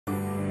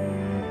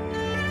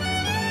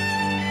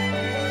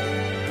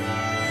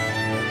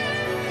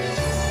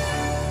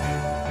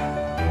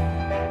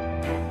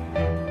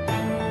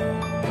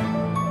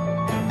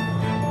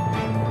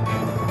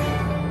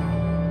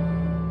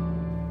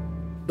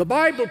The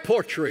Bible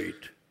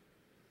portrait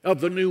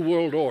of the New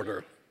World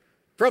Order,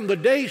 from the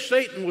day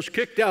Satan was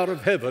kicked out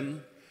of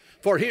heaven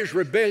for his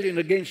rebellion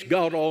against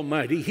God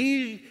Almighty,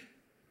 he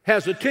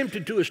has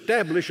attempted to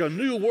establish a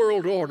new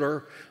world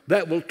order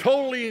that will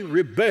totally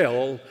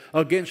rebel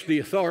against the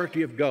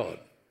authority of God.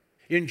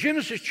 In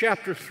Genesis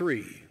chapter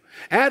 3,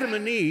 Adam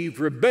and Eve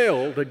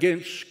rebelled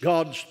against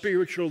God's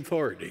spiritual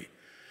authority.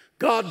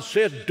 God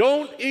said,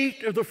 "Don't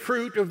eat of the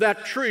fruit of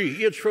that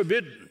tree, it's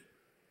forbidden."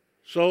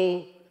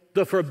 So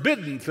the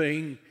forbidden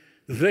thing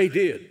they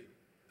did,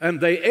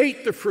 and they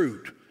ate the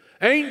fruit.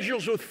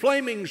 Angels with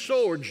flaming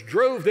swords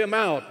drove them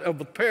out of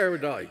the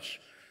paradise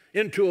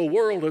into a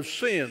world of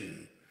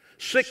sin,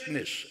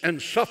 sickness,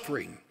 and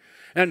suffering.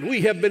 And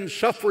we have been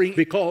suffering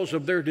because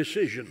of their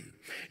decision.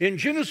 In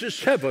Genesis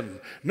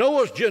 7,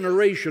 Noah's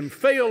generation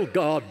failed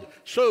God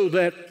so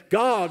that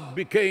God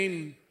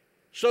became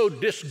so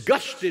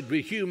disgusted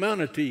with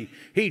humanity,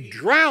 he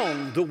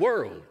drowned the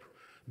world.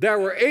 There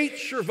were 8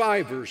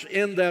 survivors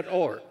in that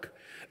ark.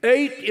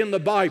 8 in the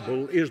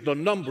Bible is the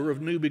number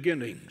of new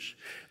beginnings.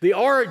 The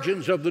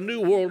origins of the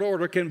New World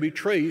Order can be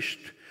traced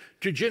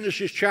to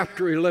Genesis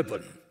chapter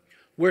 11,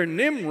 where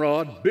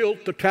Nimrod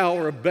built the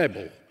Tower of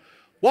Babel.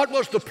 What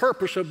was the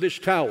purpose of this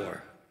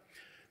tower?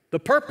 The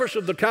purpose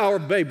of the Tower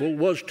of Babel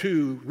was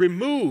to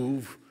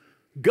remove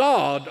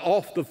God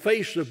off the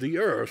face of the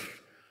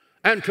earth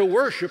and to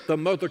worship the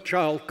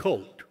mother-child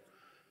cult.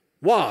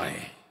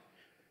 Why?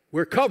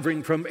 We're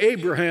covering from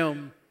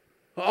Abraham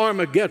to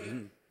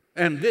Armageddon,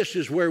 and this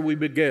is where we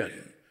begin.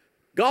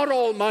 God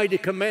Almighty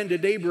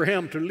commanded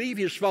Abraham to leave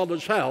his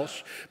father's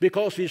house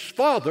because his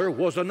father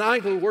was an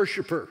idol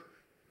worshiper.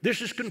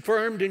 This is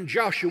confirmed in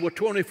Joshua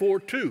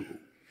 24:2.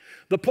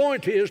 The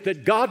point is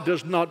that God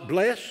does not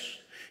bless,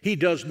 he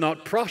does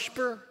not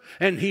prosper,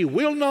 and he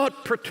will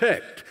not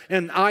protect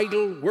an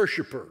idol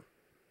worshiper.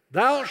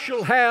 "Thou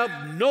shalt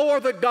have no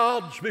other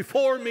gods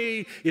before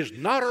me" is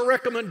not a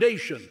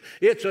recommendation.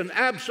 It's an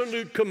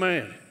absolute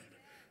command.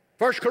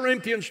 1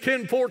 Corinthians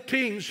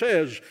 10:14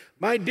 says,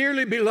 "My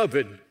dearly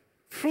beloved,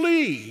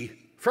 flee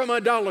from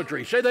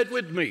idolatry." Say that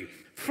with me.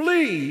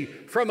 Flee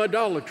from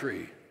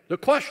idolatry. The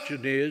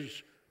question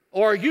is,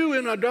 are you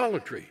in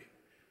idolatry?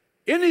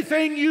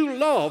 Anything you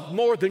love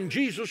more than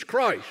Jesus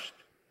Christ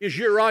is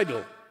your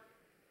idol.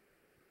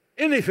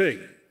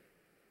 Anything.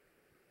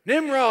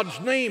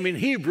 Nimrod's name in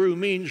Hebrew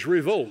means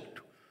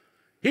revolt.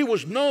 He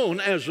was known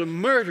as a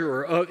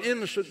murderer of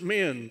innocent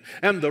men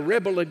and the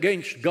rebel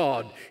against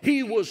God.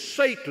 He was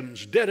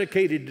Satan's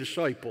dedicated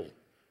disciple.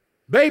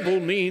 Babel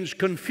means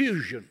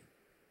confusion.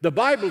 The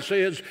Bible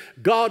says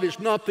God is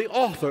not the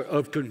author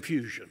of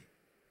confusion.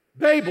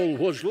 Babel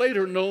was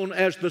later known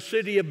as the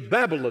city of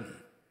Babylon.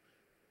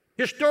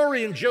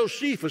 Historian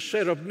Josephus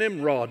said of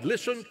Nimrod,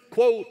 listen,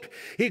 quote,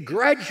 "He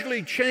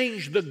gradually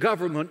changed the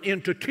government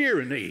into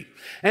tyranny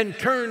and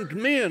turned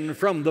men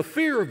from the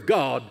fear of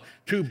God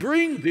to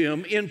bring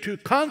them into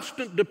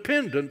constant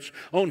dependence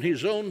on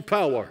his own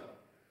power."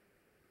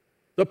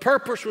 The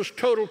purpose was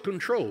total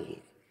control.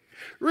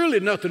 Really,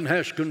 nothing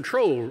has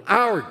controlled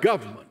our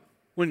government.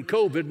 When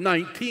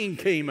COVID-19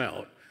 came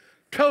out,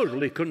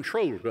 totally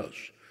controlled us.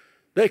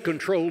 They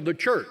controlled the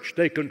church.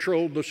 They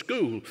controlled the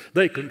school.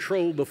 They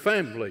controlled the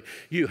family.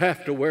 You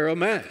have to wear a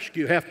mask.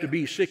 You have to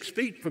be 6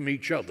 feet from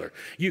each other.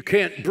 You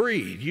can't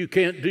breathe. You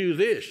can't do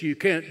this. You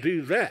can't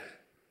do that.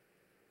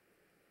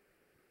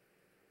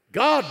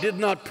 God did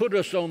not put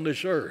us on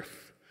this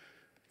earth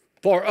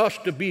for us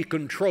to be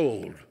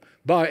controlled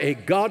by a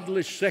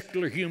godless,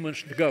 secular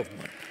humanist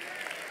government.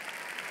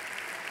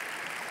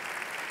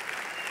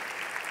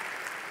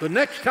 The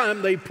next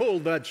time they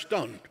pulled that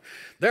stunt,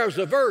 there's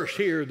a verse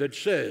here that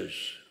says,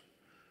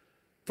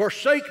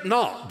 "Forsake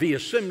not the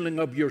assembling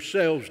of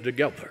yourselves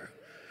together."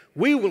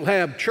 We will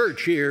have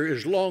church here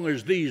as long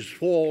as these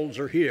walls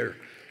are here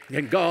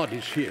and God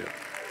is here.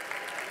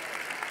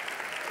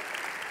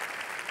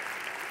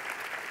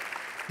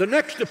 The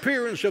next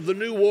appearance of the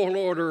New World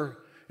Order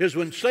is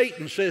when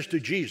Satan says to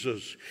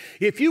Jesus,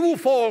 "If you will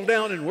fall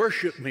down and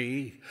worship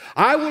me,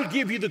 I will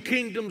give you the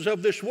kingdoms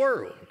of this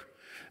world."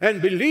 And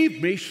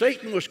believe me,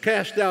 Satan was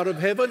cast out of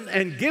heaven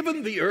and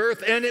given the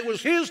earth, and it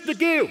was his to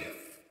give.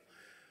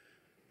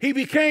 He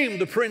became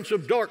the prince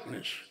of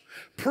darkness.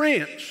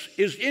 Prince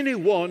is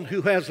anyone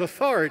who has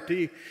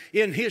authority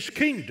in his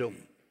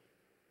kingdom.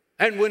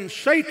 And when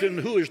Satan,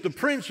 who is the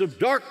prince of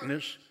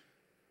darkness,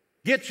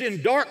 gets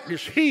in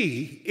darkness,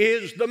 he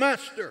is the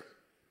master.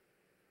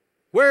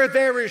 Where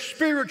there is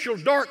spiritual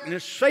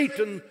darkness,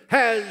 Satan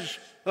has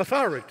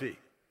authority.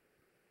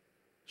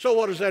 So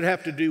what does that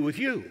have to do with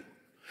you?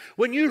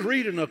 When you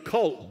read an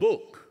occult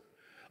book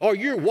or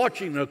you're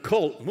watching an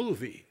occult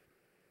movie,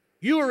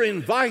 you are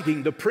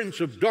inviting the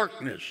prince of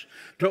darkness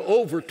to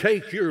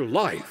overtake your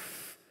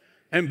life.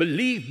 And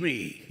believe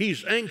me,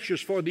 he's anxious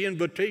for the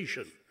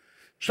invitation.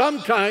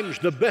 Sometimes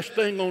the best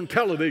thing on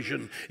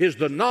television is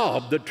the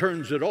knob that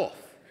turns it off.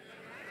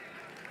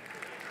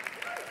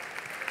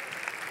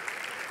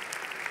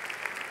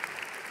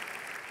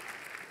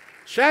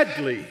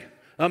 Sadly,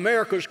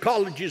 America's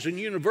colleges and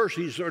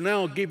universities are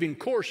now giving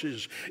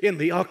courses in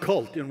the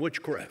occult and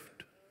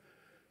witchcraft.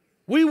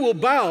 We will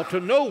bow to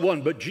no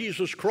one but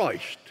Jesus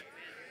Christ.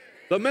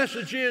 The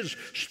message is,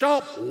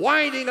 stop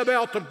whining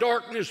about the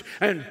darkness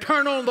and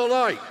turn on the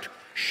light.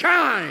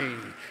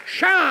 Shine,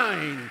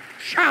 shine,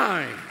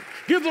 shine.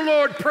 Give the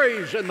Lord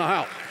praise in the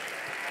house.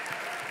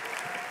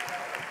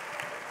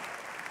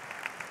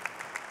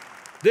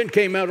 Then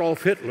came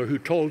Adolf Hitler, who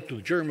told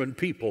the German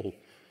people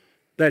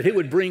that he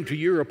would bring to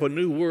Europe a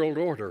new world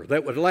order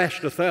that would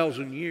last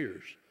 1,000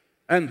 years.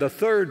 And the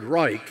Third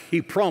Reich,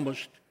 he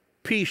promised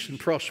peace and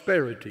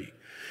prosperity.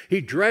 He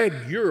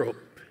dragged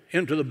Europe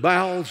into the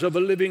bowels of a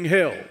living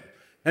hell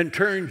and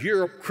turned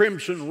Europe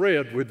crimson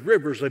red with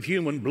rivers of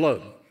human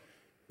blood.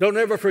 Don't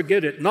ever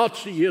forget it.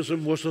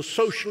 Nazism was a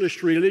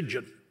socialist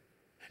religion.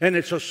 And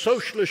it's a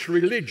socialist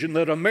religion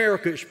that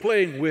America is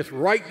playing with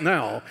right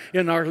now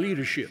in our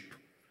leadership.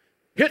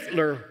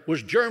 Hitler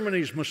was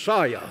Germany's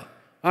Messiah,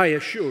 I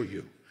assure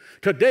you.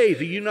 Today,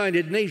 the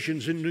United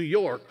Nations in New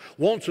York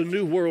wants a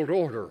new world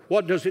order.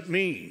 What does it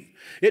mean?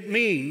 It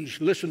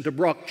means, listen to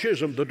Brock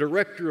Chisholm, the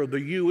director of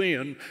the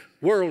UN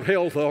World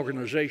Health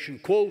Organization,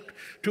 quote,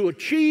 to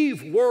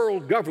achieve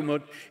world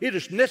government, it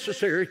is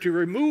necessary to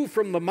remove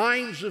from the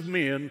minds of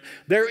men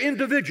their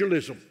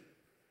individualism.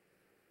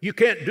 You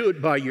can't do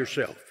it by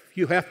yourself.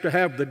 You have to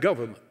have the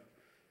government.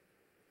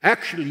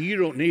 Actually, you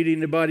don't need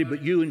anybody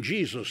but you and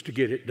Jesus to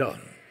get it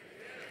done.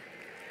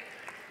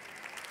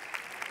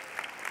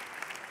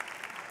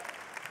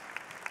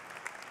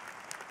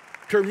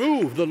 To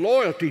remove the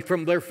loyalty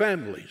from their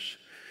families.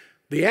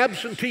 The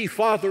absentee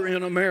father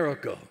in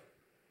America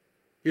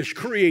is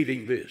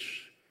creating this.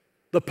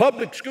 The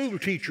public school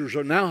teachers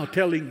are now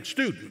telling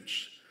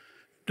students,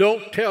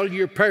 don't tell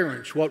your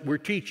parents what we're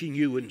teaching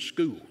you in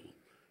school.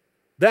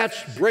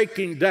 That's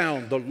breaking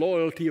down the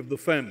loyalty of the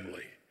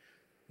family.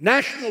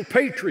 National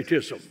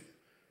patriotism.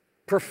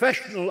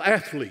 Professional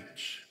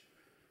athletes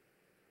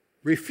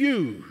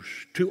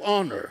refuse to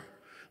honor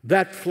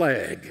that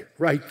flag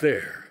right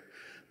there.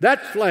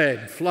 That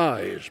flag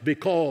flies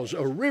because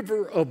a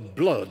river of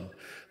blood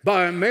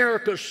by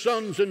America's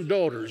sons and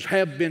daughters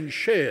have been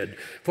shed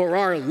for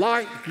our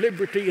life,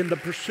 liberty, and the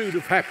pursuit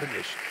of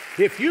happiness.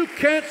 If you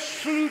can't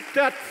salute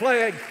that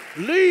flag,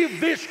 leave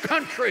this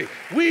country.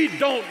 We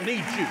don't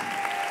need you.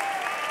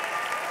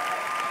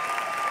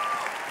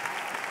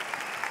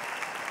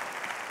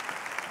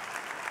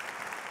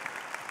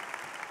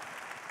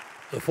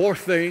 The fourth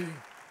thing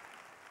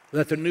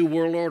that the New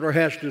World Order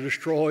has to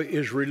destroy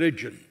is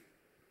religion.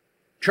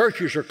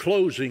 Churches are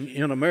closing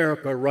in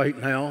America right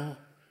now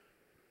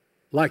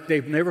like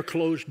they've never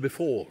closed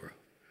before.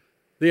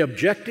 The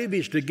objective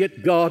is to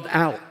get God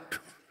out.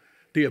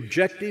 The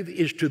objective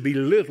is to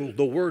belittle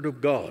the Word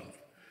of God.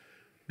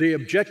 The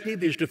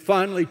objective is to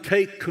finally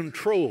take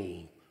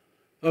control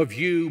of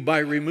you by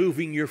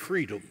removing your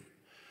freedom.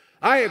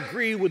 I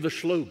agree with the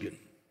slogan,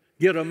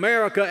 get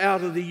America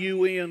out of the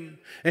UN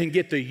and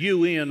get the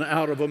UN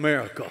out of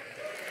America.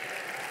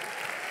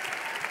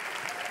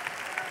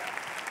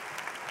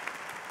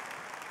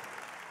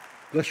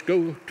 Let's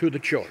go to the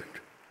chart.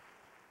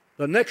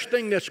 The next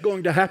thing that's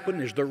going to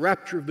happen is the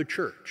rapture of the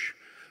church.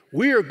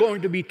 We are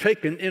going to be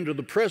taken into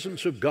the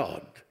presence of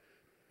God,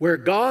 where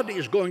God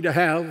is going to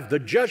have the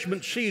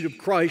judgment seat of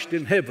Christ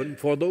in heaven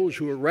for those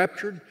who are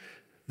raptured.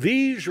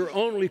 These are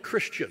only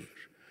Christians.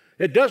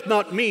 It does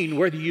not mean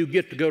whether you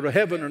get to go to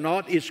heaven or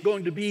not. It's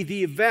going to be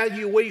the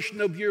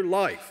evaluation of your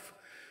life.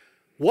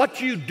 What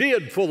you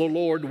did for the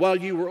Lord while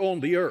you were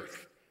on the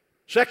earth.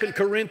 2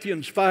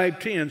 Corinthians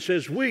 5:10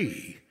 says,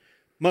 we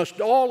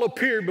must all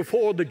appear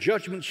before the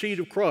judgment seat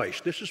of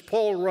Christ. This is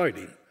Paul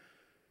writing.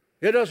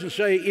 It doesn't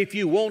say if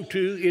you want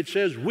to, it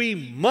says we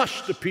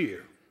must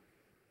appear.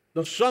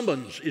 The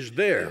summons is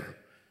there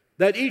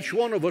that each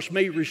one of us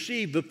may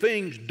receive the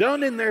things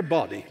done in their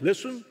body.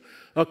 Listen,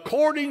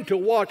 according to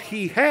what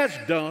he has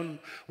done,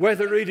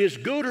 whether it is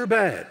good or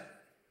bad.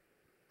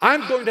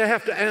 I'm going to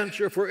have to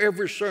answer for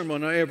every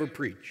sermon I ever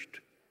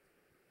preached.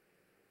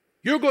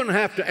 You're going to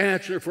have to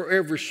answer for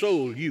every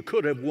soul you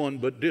could have won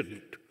but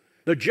didn't.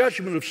 The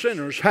judgment of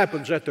sinners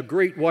happens at the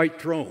great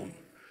white throne.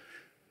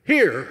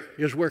 Here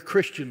is where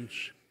Christians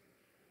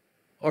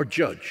are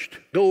judged.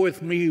 Go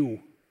with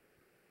me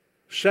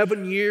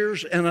 7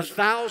 years and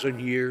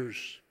 1,000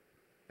 years,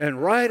 and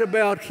right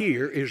about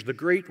here is the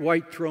great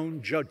white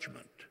throne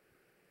judgment.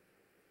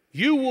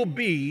 You will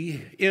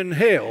be in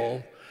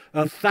hell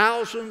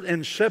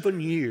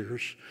 1,007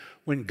 years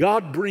when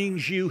God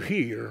brings you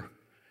here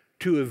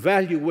to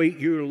evaluate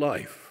your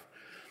life.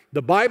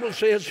 The Bible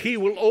says he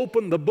will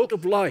open the book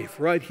of life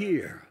right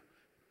here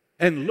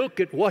and look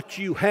at what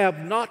you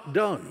have not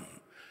done.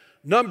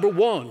 Number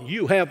one,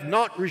 you have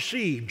not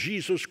received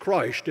Jesus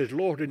Christ as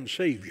Lord and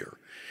Savior.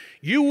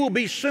 You will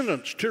be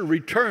sentenced to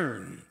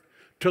return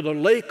to the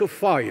lake of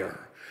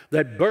fire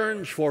that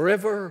burns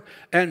forever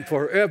and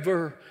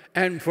forever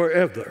and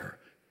forever.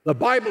 The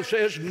Bible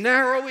says,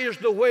 narrow is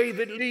the way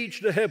that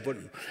leads to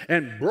heaven,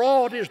 and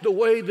broad is the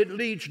way that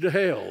leads to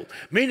hell,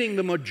 meaning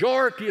the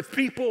majority of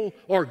people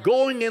are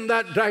going in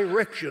that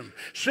direction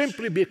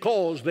simply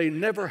because they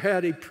never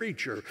had a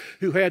preacher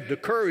who had the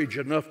courage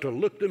enough to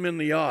look them in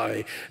the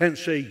eye and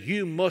say,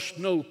 you must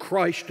know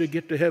Christ to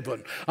get to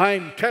heaven.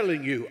 I'm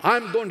telling you,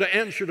 I'm going to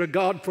answer to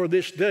God for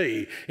this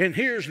day, and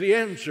here's the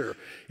answer.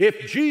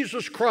 If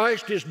Jesus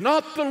Christ is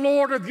not the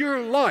Lord of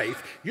your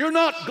life, you're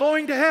not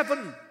going to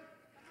heaven.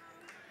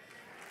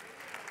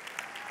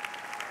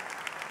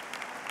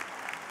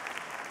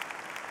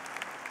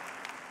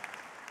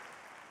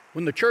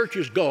 When the church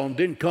is gone,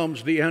 then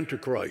comes the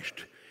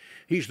Antichrist.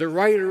 He's the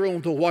rider on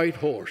the white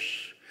horse.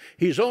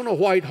 He's on a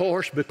white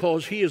horse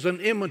because he is an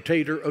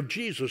imitator of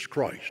Jesus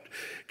Christ.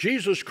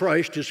 Jesus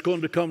Christ is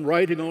going to come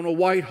riding on a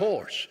white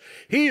horse.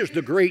 He is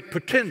the great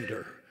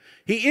pretender.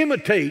 He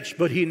imitates,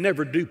 but he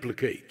never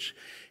duplicates.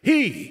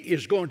 He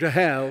is going to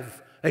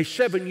have a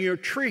 7-year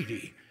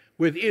treaty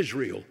with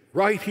Israel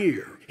right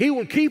here. He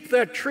will keep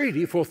that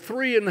treaty for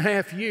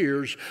 3.5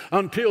 years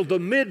until the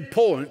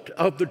midpoint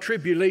of the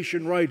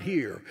tribulation right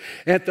here.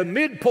 At the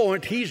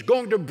midpoint, he's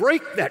going to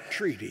break that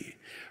treaty.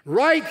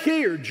 Right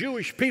here,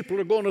 Jewish people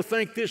are going to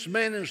think this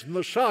man is the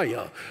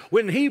Messiah.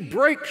 When he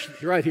breaks,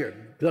 right here,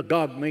 the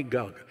Gog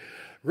Magog,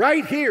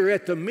 right here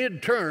at the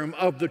midterm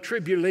of the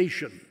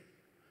tribulation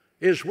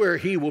is where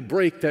he will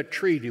break that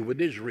treaty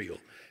with Israel.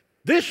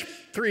 This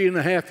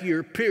 3.5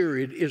 year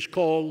period is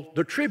called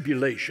the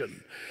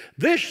tribulation.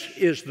 This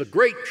is the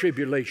great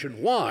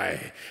tribulation.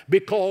 Why?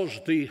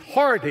 Because the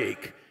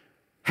heartache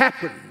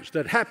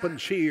that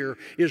happens here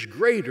is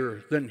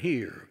greater than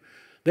here.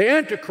 The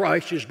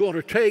Antichrist is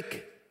going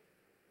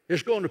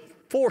to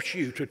force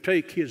you to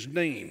take his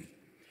name.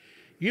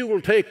 You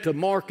will take the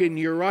mark in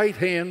your right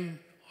hand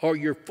or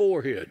your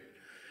forehead.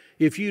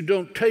 If you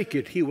don't take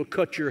it, he will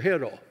cut your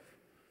head off.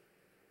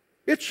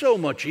 It's so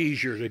much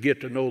easier to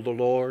get to know the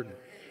Lord.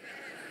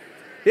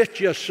 It's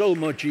just so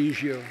much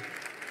easier.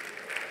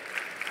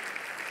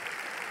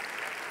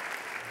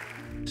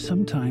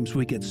 Sometimes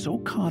we get so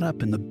caught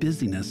up in the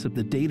busyness of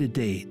the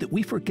day-to-day that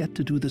we forget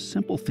to do the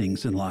simple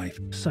things in life,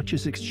 such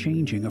as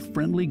exchanging a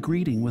friendly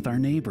greeting with our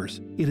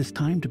neighbors. It is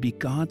time to be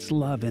God's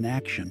love in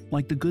action,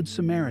 like the Good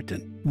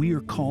Samaritan. We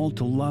are called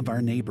to love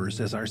our neighbors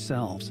as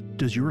ourselves.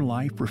 Does your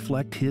life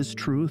reflect His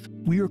truth?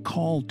 We are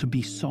called to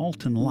be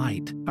salt and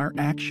light. Our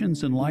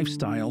actions and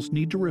lifestyles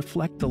need to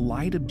reflect the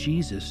light of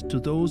Jesus to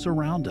those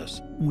around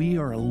us. We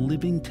are a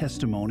living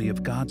testimony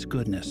of God's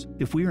goodness.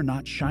 If we are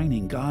not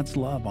shining God's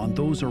love on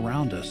those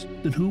around us,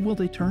 then who will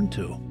they turn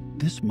to?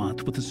 This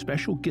month, with a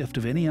special gift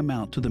of any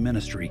amount to the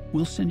ministry,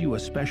 we'll send you a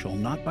special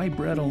Not by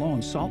Bread Alone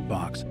salt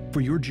box.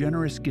 For your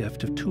generous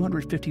gift of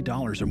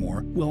 $250 or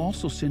more, we'll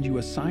also send you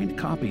a signed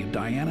copy of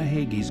Diana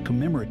Hagee's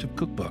commemorative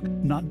cookbook,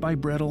 Not by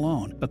Bread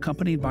Alone,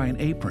 accompanied by an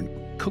apron,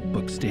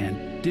 cookbook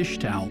stand, dish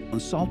towel, and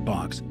salt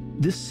box.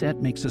 This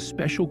set makes a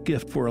special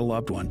gift for a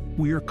loved one.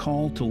 We are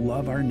called to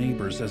love our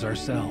neighbors as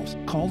ourselves.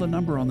 Call the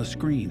number on the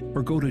screen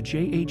or go to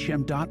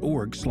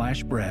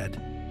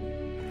jhm.org/bread.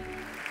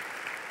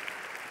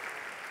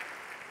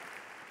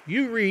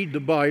 You read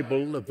the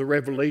Bible of the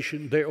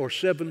Revelation, there are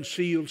 7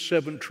 seals,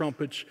 7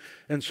 trumpets,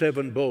 and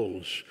 7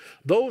 bowls.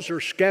 Those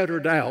are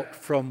scattered out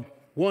from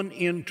one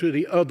end to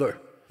the other.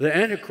 The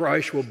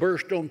Antichrist will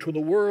burst onto the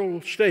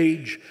world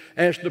stage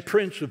as the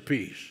Prince of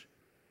Peace.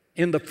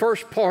 In the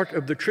first part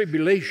of the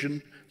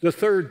tribulation, the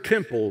third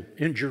temple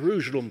in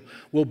Jerusalem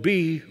will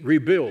be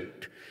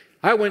rebuilt.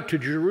 I went to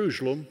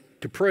Jerusalem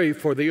to pray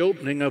for the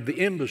opening of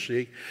the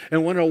embassy,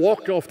 and when I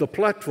walked off the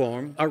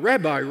platform, a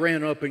rabbi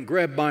ran up and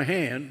grabbed my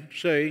hand,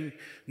 saying,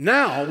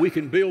 now we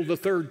can build the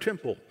third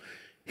temple.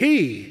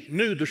 He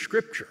knew the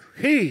scripture.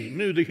 He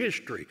knew the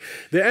history.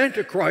 The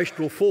Antichrist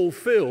will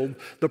fulfill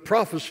the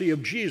prophecy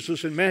of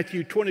Jesus in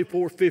Matthew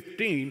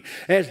 24:15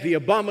 as the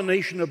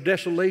abomination of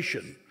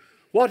desolation.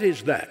 What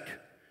is that?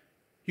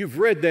 You've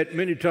read that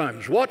many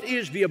times. What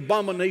is the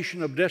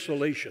abomination of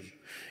desolation?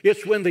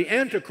 It's when the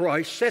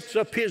Antichrist sets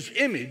up his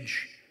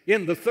image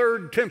in the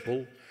third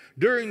temple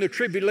during the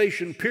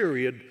tribulation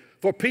period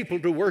for people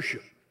to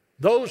worship.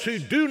 Those who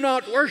do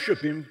not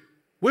worship him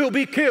will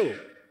be killed.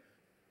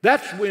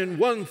 That's when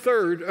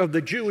 1/3 of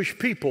the Jewish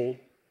people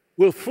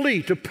will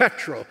flee to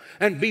Petra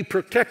and be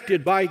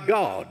protected by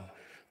God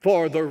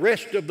for the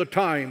rest of the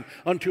time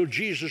until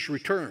Jesus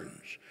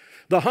returns.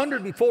 The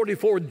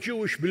 144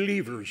 Jewish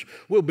believers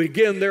will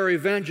begin their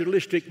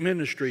evangelistic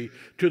ministry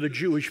to the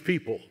Jewish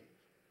people.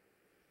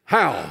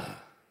 How?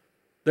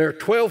 There are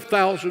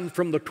 12,000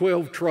 from the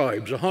 12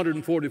 tribes,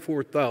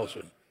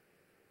 144,000.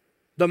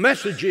 The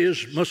message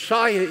is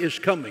Messiah is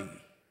coming.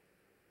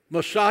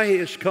 Messiah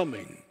is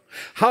coming.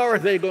 How are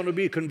they going to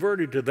be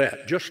converted to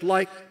that? Just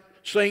like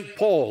St.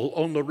 Paul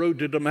on the road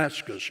to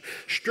Damascus,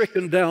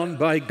 stricken down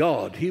by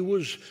God. He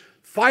was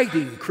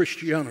fighting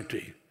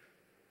Christianity,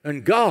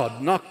 and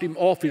God knocked him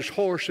off his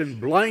horse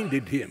and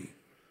blinded him.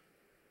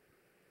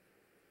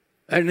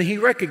 And he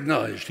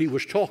recognized he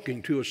was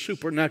talking to a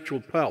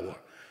supernatural power.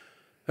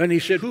 And he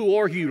said, who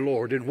are you,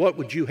 Lord, and what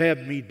would you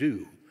have me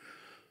do?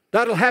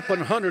 That'll happen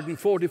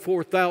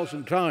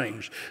 144,000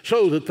 times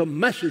so that the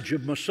message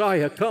of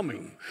Messiah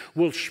coming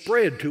will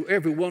spread to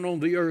everyone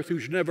on the earth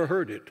who's never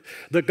heard it.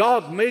 The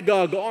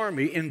Gog-Magog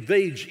army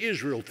invades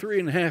Israel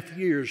 3.5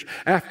 years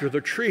after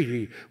the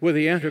treaty with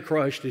the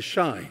Antichrist is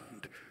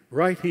signed.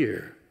 Right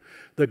here.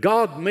 The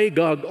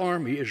Gog-Magog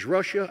army is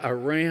Russia,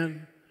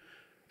 Iran,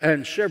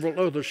 and several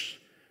others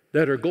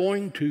that are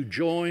going to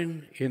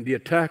join in the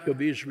attack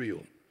of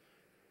Israel.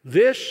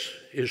 This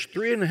is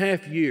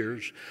 3.5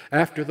 years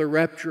after the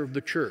rapture of the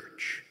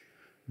church.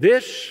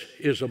 This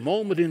is a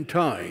moment in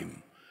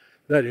time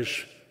that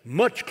is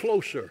much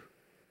closer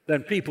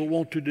than people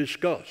want to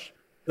discuss.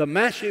 The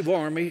massive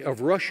army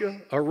of Russia,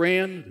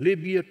 Iran,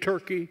 Libya,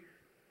 Turkey,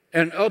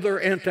 and other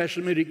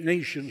anti-Semitic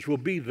nations will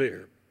be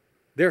there.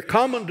 Their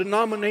common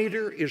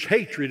denominator is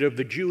hatred of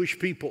the Jewish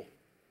people.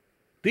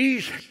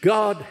 These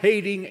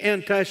God-hating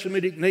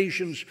anti-Semitic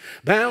nations,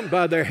 bound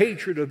by their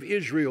hatred of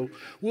Israel,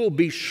 will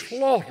be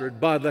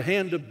slaughtered by the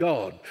hand of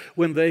God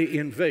when they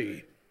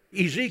invade.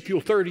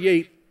 Ezekiel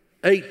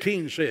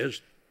 38:18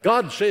 says,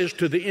 God says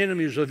to the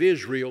enemies of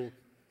Israel,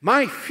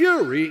 my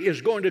fury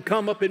is going to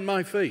come up in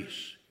my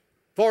face.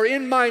 For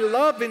in my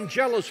love and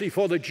jealousy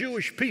for the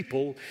Jewish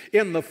people,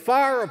 in the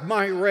fire of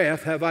my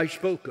wrath have I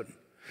spoken.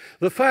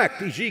 The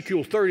fact,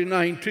 Ezekiel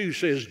 39:2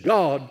 says,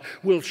 God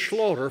will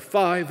slaughter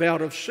 5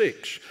 out of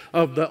 6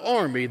 of the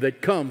army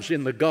that comes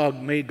in the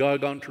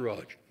Gog-Magog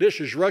entourage. This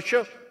is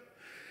Russia.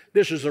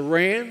 This is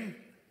Iran.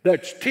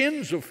 That's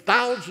tens of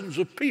thousands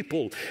of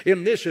people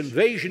in this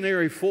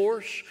invasionary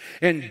force,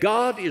 and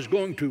God is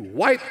going to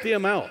wipe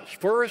them out.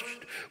 First,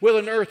 with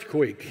an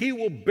earthquake, he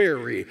will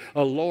bury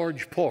a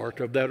large part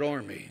of that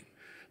army.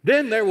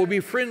 Then there will be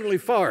friendly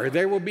fire.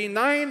 There will be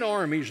 9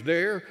 armies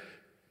there.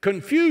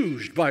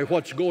 Confused by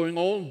what's going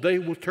on, they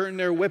will turn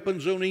their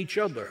weapons on each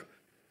other.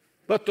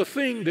 But the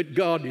thing that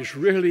God is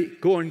really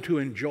going to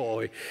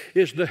enjoy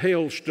is the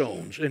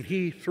hailstones, and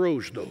he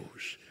throws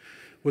those.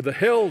 With the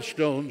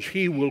hailstones,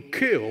 he will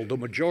kill the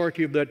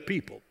majority of that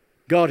people.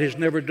 God has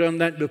never done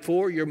that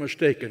before. You're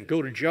mistaken.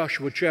 Go to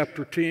Joshua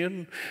chapter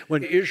 10.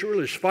 When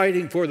Israel is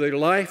fighting for their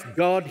life,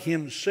 God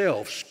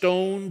himself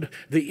stoned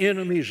the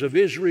enemies of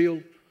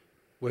Israel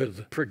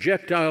with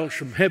projectiles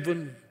from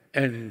heaven,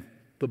 and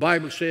the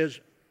Bible says,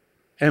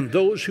 and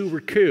those who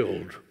were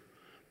killed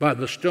by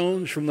the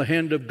stones from the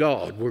hand of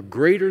God were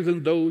greater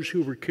than those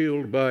who were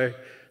killed by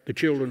the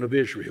children of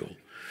Israel.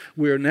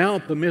 We are now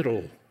at the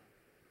middle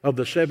of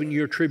the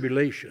 7-year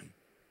tribulation,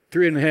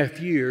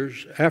 3.5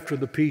 years after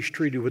the peace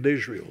treaty with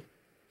Israel.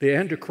 The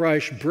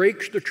Antichrist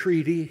breaks the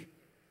treaty.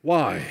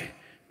 Why?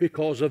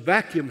 Because a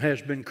vacuum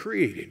has been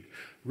created.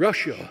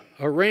 Russia,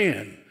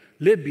 Iran,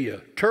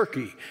 Libya,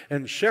 Turkey,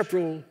 and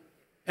several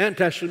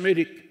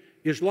anti-Semitic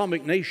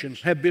Islamic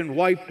nations have been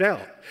wiped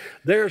out.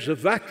 There's a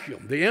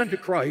vacuum. The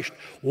Antichrist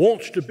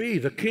wants to be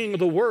the king of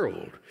the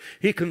world.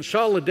 He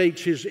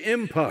consolidates his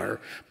empire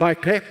by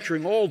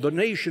capturing all the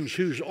nations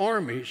whose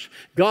armies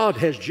God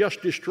has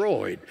just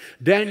destroyed.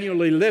 Daniel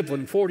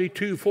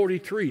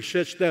 11:42-43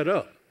 sets that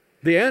up.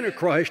 The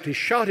Antichrist is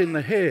shot in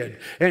the head,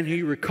 and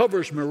he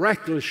recovers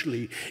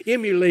miraculously,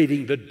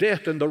 emulating the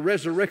death and the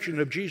resurrection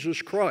of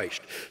Jesus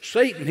Christ.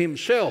 Satan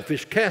himself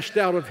is cast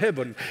out of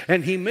heaven,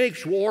 and he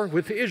makes war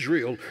with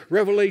Israel.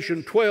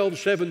 Revelation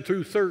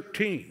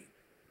 12:7-13.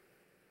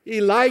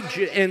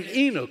 Elijah and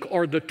Enoch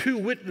are the 2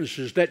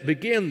 witnesses that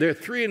begin their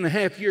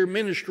 3.5-year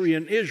ministry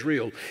in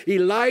Israel.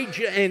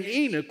 Elijah and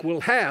Enoch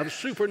will have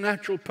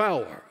supernatural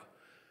power.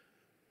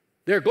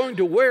 They're going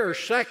to wear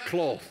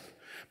sackcloth.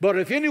 But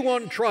if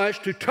anyone tries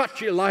to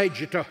touch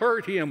Elijah to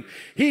hurt him,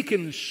 he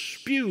can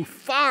spew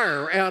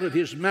fire out of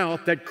his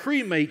mouth that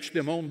cremates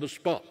them on the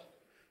spot.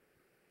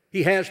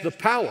 He has the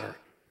power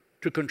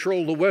to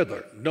control the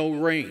weather, no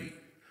rain.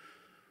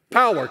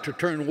 Power to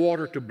turn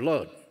water to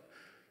blood.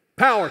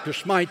 Power to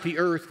smite the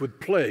earth with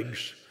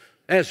plagues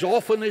as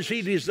often as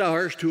he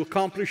desires to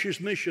accomplish his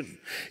mission.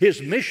 His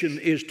mission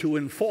is to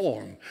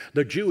inform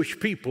the Jewish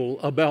people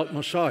about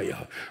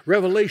Messiah.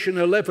 Revelation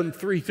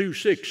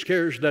 11:3-6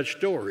 carries that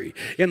story.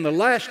 In the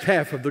last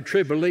half of the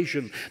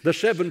tribulation, the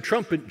 7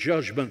 trumpet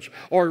judgments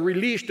are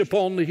released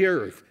upon the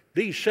earth.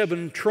 These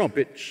 7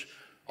 trumpets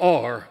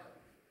are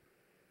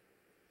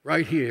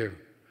right here,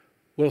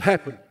 will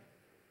happen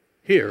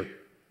here.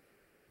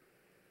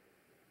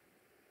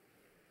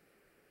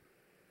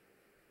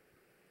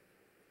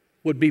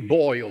 Would be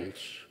boils,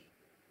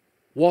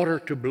 water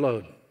to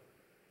blood,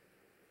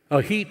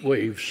 a heat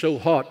wave so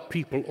hot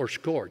people are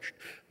scorched.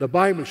 The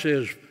Bible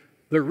says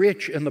the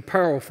rich and the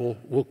powerful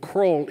will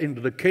crawl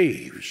into the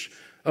caves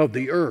of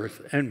the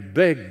earth and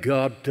beg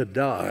God to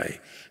die,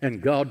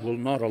 and God will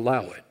not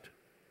allow it.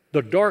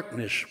 The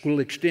darkness will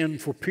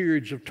extend for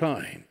periods of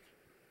time.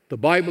 The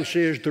Bible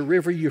says the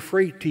river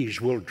Euphrates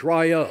will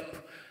dry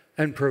up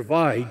and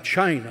provide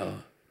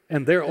China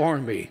and their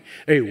army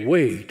a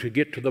way to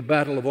get to the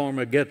battle of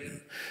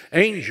Armageddon.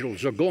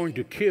 Angels are going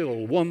to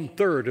kill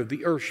 1/3 of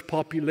the earth's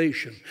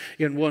population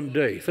in one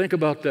day. Think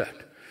about that.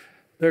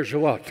 There's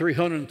what,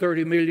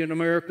 330 million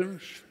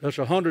Americans? That's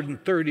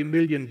 130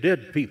 million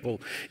dead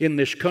people in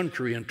this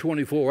country in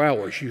 24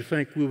 hours. You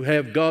think we'll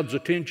have God's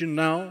attention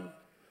now?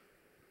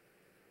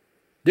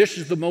 This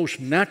is the most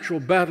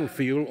natural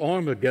battlefield,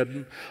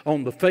 Armageddon,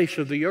 on the face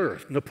of the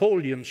earth.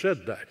 Napoleon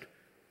said that.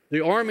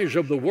 The armies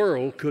of the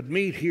world could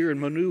meet here and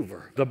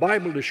maneuver. The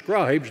Bible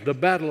describes the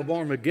Battle of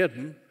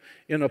Armageddon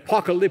in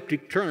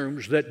apocalyptic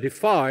terms that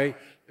defy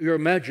your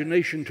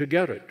imagination to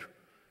get it.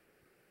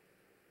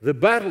 The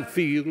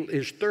battlefield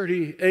is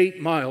 38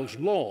 miles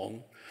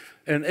long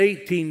and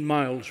 18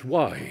 miles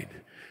wide.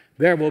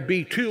 There will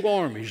be two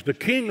armies. The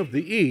king of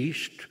the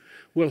east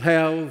will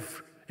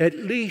have at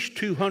least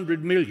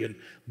 200 million.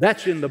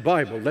 That's in the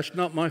Bible. That's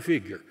not my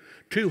figure.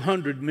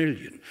 200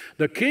 million.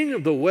 The king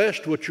of the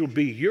west, which will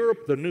be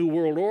Europe, the New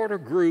World Order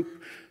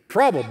group,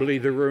 probably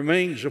the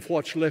remains of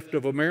what's left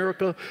of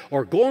America,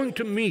 are going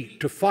to meet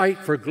to fight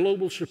for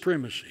global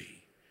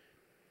supremacy.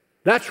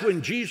 That's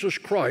when Jesus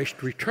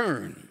Christ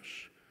returns,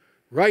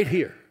 right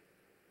here,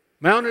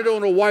 mounted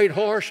on a white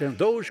horse, and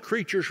those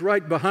creatures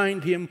right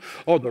behind him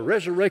are the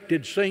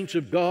resurrected saints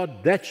of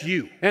God. That's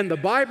you. And the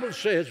Bible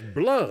says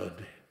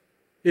blood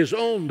is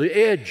on the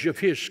edge of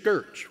his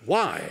skirts.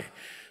 Why?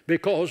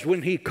 Because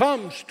when he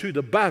comes to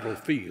the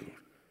battlefield,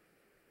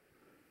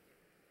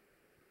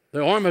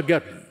 the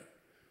Armageddon,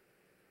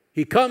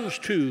 he comes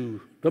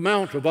to the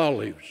Mount of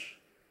Olives,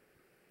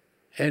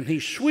 and he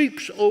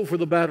sweeps over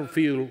the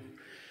battlefield,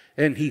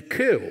 and he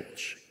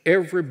kills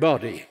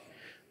everybody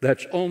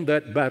that's on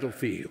that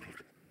battlefield.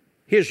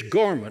 His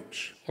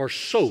garments are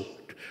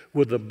soaked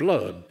with the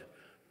blood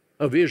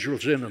of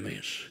Israel's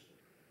enemies.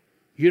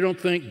 You don't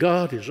think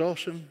God is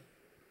awesome?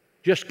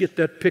 Just get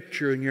that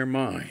picture in your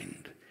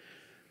mind.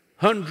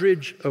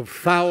 Hundreds of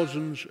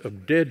thousands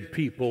of dead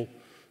people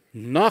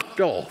knocked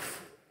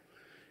off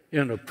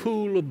in a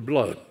pool of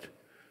blood.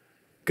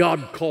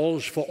 God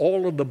calls for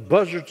all of the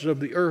buzzards of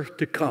the earth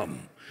to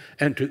come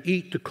and to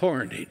eat the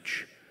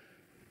carnage.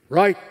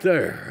 Right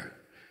there,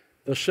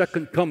 the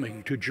second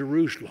coming to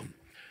Jerusalem.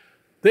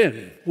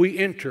 Then we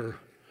enter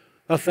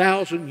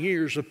 1,000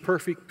 years of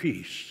perfect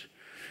peace.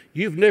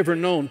 You've never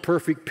known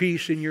perfect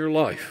peace in your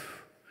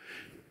life.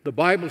 The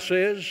Bible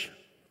says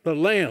the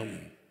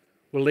Lamb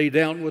will lay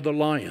down with the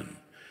lion.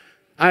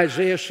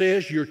 Isaiah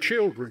says your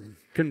children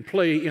can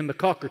play in the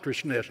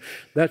cockatrice nest.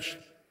 That's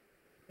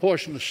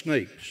poisonous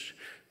snakes,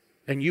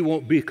 and you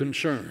won't be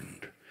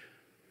concerned.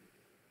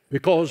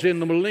 Because in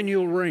the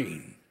millennial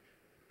reign,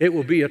 it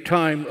will be a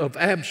time of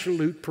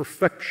absolute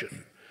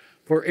perfection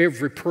for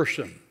every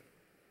person.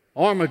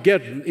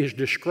 Armageddon is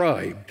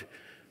described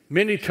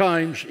many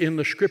times in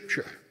the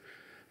Scripture,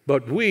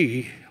 but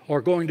we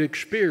are going to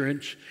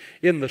experience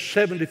in the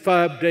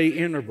 75-day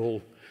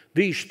interval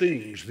these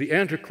things. The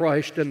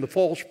Antichrist and the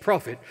false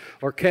prophet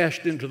are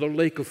cast into the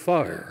lake of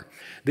fire.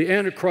 The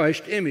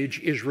Antichrist image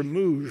is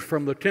removed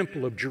from the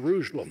temple of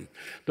Jerusalem.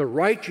 The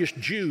righteous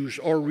Jews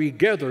are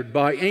regathered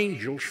by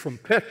angels from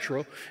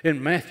Petra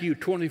in Matthew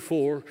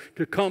 24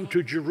 to come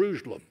to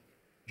Jerusalem.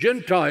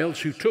 Gentiles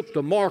who took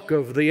the mark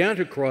of the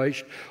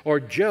Antichrist are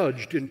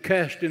judged and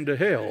cast into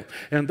hell,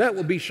 and that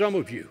will be some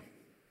of you.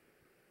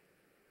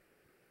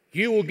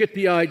 You will get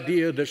the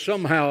idea that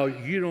somehow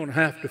you don't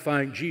have to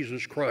find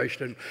Jesus Christ.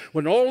 And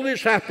when all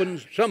this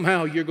happens,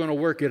 somehow you're going to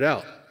work it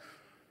out.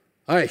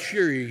 I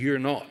assure you, you're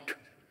not.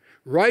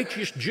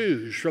 Righteous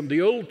Jews from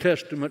the Old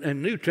Testament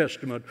and New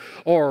Testament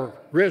are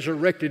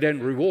resurrected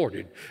and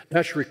rewarded.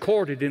 That's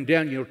recorded in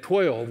Daniel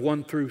 12,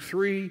 1 through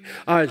 3,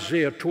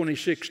 Isaiah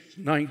 26,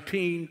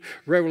 19,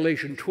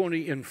 Revelation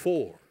 20 and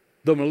 4.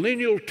 The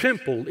millennial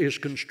temple is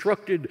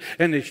constructed,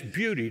 and its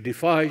beauty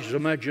defies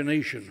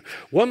imagination.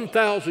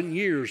 1,000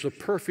 years of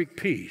perfect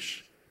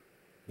peace.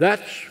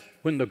 That's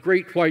when the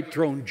great white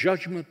throne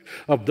judgment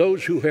of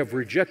those who have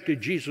rejected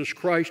Jesus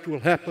Christ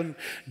will happen.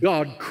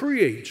 God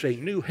creates a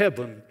new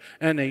heaven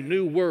and a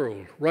new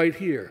world right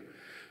here.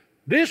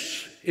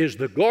 This is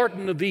the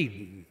Garden of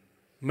Eden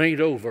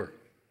made over.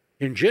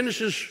 In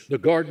Genesis, the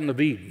Garden of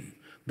Eden.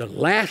 The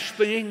last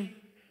thing,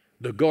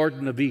 the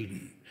Garden of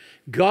Eden.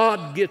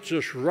 God gets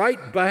us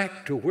right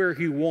back to where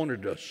He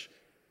wanted us.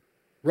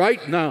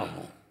 Right now,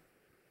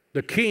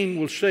 the King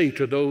will say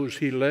to those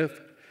He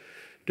left,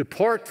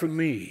 "Depart from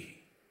me,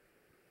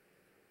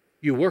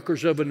 you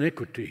workers of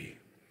iniquity.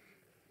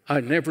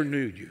 I never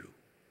knew you.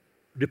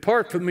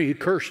 Depart from me,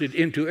 cursed,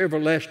 into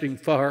everlasting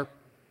fire,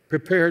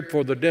 prepared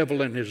for the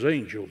devil and his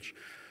angels,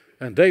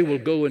 and they will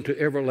go into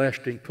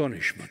everlasting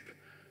punishment."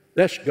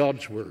 That's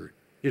God's word.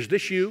 Is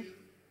this you?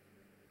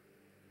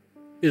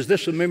 Is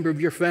this a member of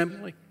your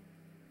family?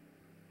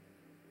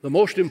 The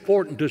most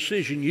important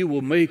decision you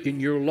will make in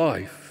your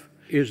life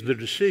is the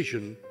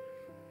decision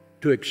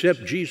to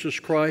accept Jesus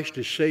Christ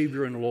as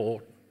Savior and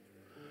Lord.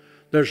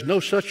 There's no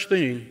such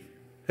thing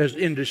as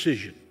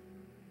indecision.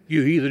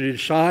 You either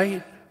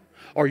decide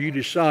or you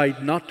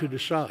decide not to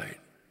decide.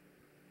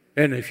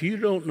 And if you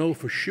don't know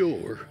for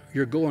sure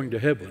you're going to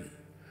heaven,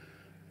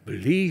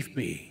 believe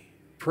me,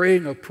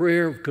 praying a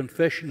prayer of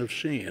confession of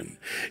sin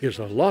is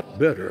a lot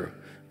better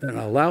than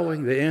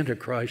allowing the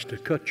Antichrist to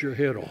cut your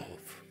head off.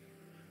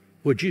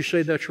 Would you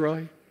say that's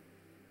right?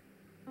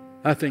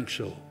 I think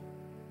so.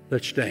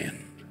 Let's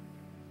stand.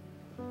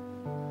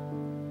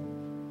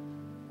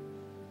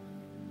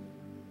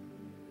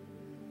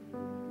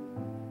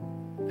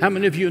 How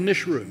many of you in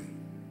this room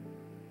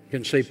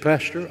can say,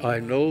 Pastor, I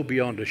know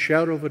beyond a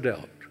shadow of a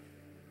doubt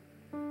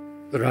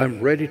that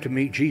I'm ready to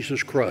meet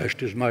Jesus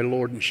Christ as my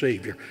Lord and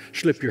Savior?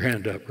 Slip your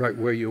hand up right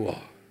where you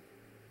are.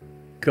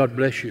 God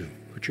bless you.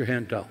 Put your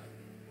hand down.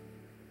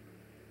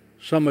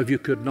 Some of you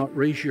could not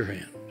raise your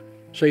hand.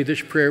 Say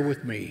this prayer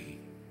with me.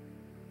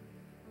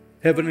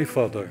 Heavenly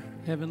Father.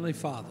 Heavenly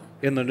Father.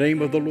 In the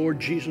name of the Lord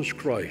Jesus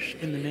Christ.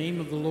 In the name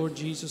of the Lord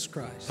Jesus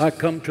Christ. I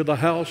come to the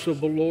house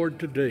of the Lord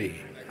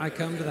today. I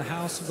come to the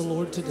house of the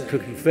Lord today. To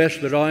confess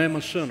that I am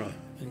a sinner.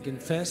 And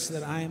confess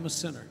that I am a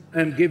sinner.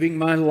 I'm giving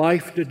my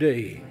life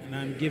today. And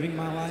I'm giving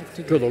my life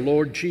today. To the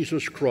Lord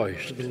Jesus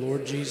Christ. To the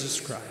Lord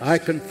Jesus Christ. I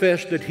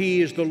confess that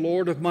He is the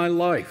Lord of my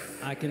life.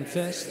 I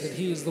confess that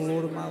He is the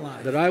Lord of my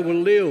life. That I will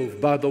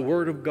live by the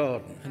Word of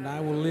God. And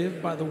I will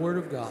live by the Word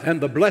of God. And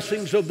the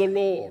blessings of the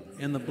Lord.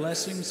 And the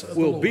blessings of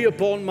will the Lord be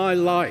upon my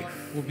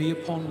life. Will be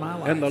upon my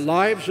life. And the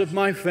lives of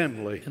my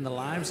family. And the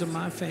lives of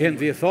my family. In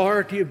the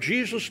authority of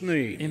Jesus'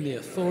 name. In the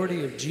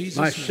authority of Jesus'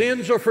 my name.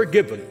 sins are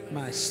forgiven.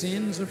 My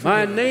sins are forgiven.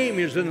 My name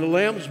is in the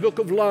Lamb's Book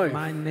of Life.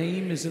 My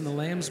name is in the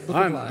Lamb's Book of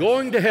Life. I'm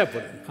going to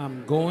heaven.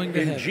 I'm going to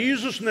heaven. In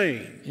Jesus'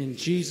 name. In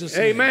Jesus'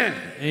 name. Amen.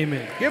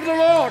 Amen. Give the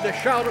Lord a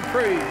shout of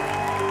praise.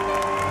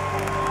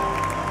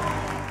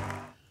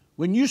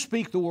 When you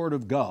speak the Word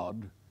of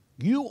God,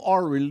 you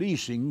are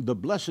releasing the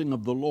blessing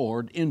of the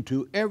Lord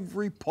into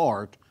every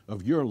part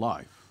of your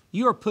life.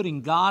 You are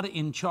putting God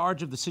in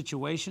charge of the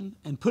situation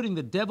and putting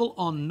the devil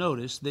on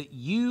notice that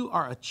you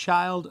are a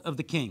child of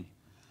the King.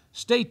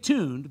 Stay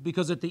tuned,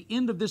 because at the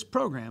end of this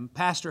program,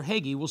 Pastor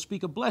Hagee will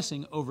speak a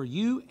blessing over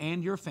you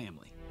and your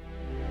family.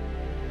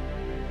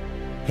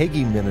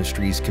 Hagee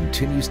Ministries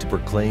continues to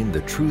proclaim the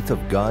truth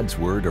of God's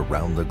Word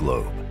around the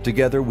globe.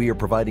 Together, we are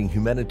providing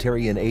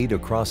humanitarian aid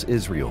across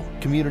Israel,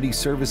 community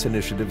service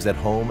initiatives at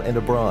home and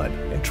abroad,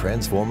 and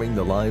transforming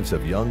the lives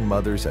of young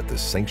mothers at the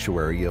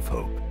Sanctuary of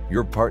Hope.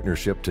 Your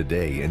partnership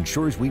today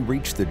ensures we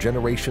reach the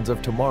generations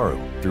of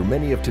tomorrow through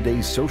many of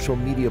today's social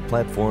media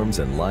platforms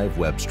and live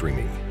web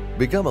streaming.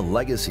 Become a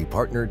legacy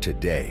partner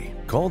today.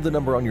 Call the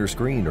number on your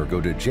screen or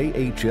go to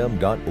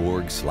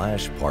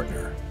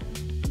jhm.org/partner.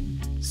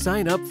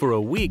 Sign up for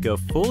a week of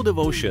full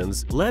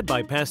devotions led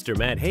by Pastor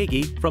Matt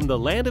Hagee from the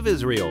land of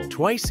Israel.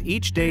 Twice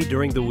each day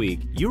during the week,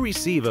 you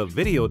receive a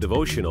video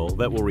devotional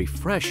that will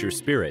refresh your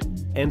spirit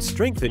and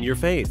strengthen your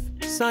faith.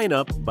 Sign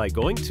up by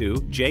going to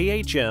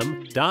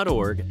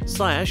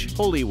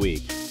jhm.org/Holy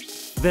Week.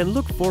 Then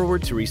look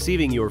forward to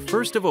receiving your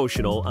first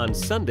devotional on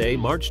Sunday,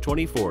 March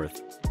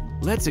 24th.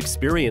 Let's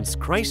experience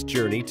Christ's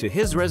journey to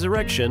His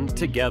resurrection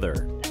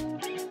together.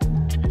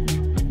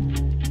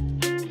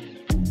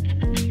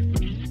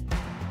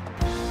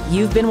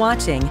 You've been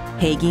watching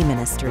Hagee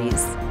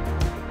Ministries.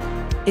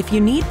 If you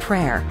need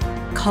prayer,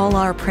 call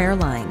our prayer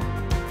line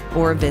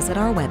or visit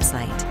our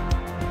website.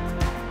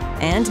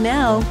 And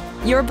now,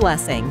 your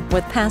blessing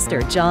with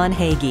Pastor John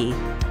Hagee.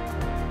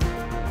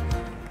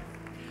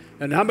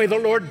 And now may the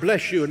Lord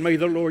bless you, and may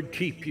the Lord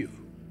keep you.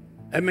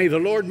 And may the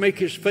Lord make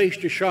His face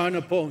to shine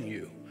upon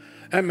you.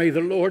 And may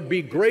the Lord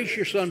be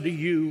gracious unto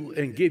you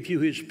and give you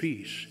His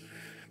peace.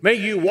 May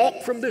you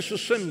walk from this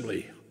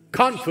assembly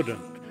confident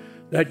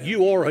that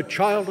you are a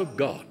child of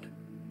God,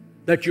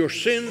 that your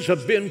sins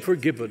have been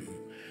forgiven,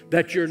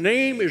 that your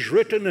name is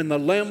written in the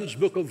Lamb's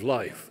Book of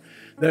Life,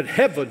 that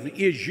heaven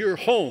is your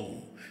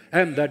home,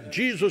 and that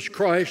Jesus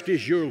Christ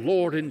is your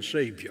Lord and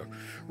Savior.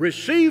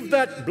 Receive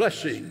that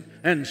blessing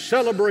and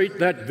celebrate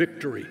that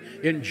victory.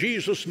 In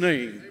Jesus'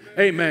 name,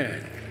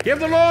 amen. Give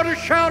the Lord a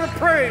shout of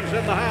praise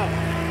in the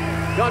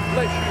house. God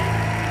bless you.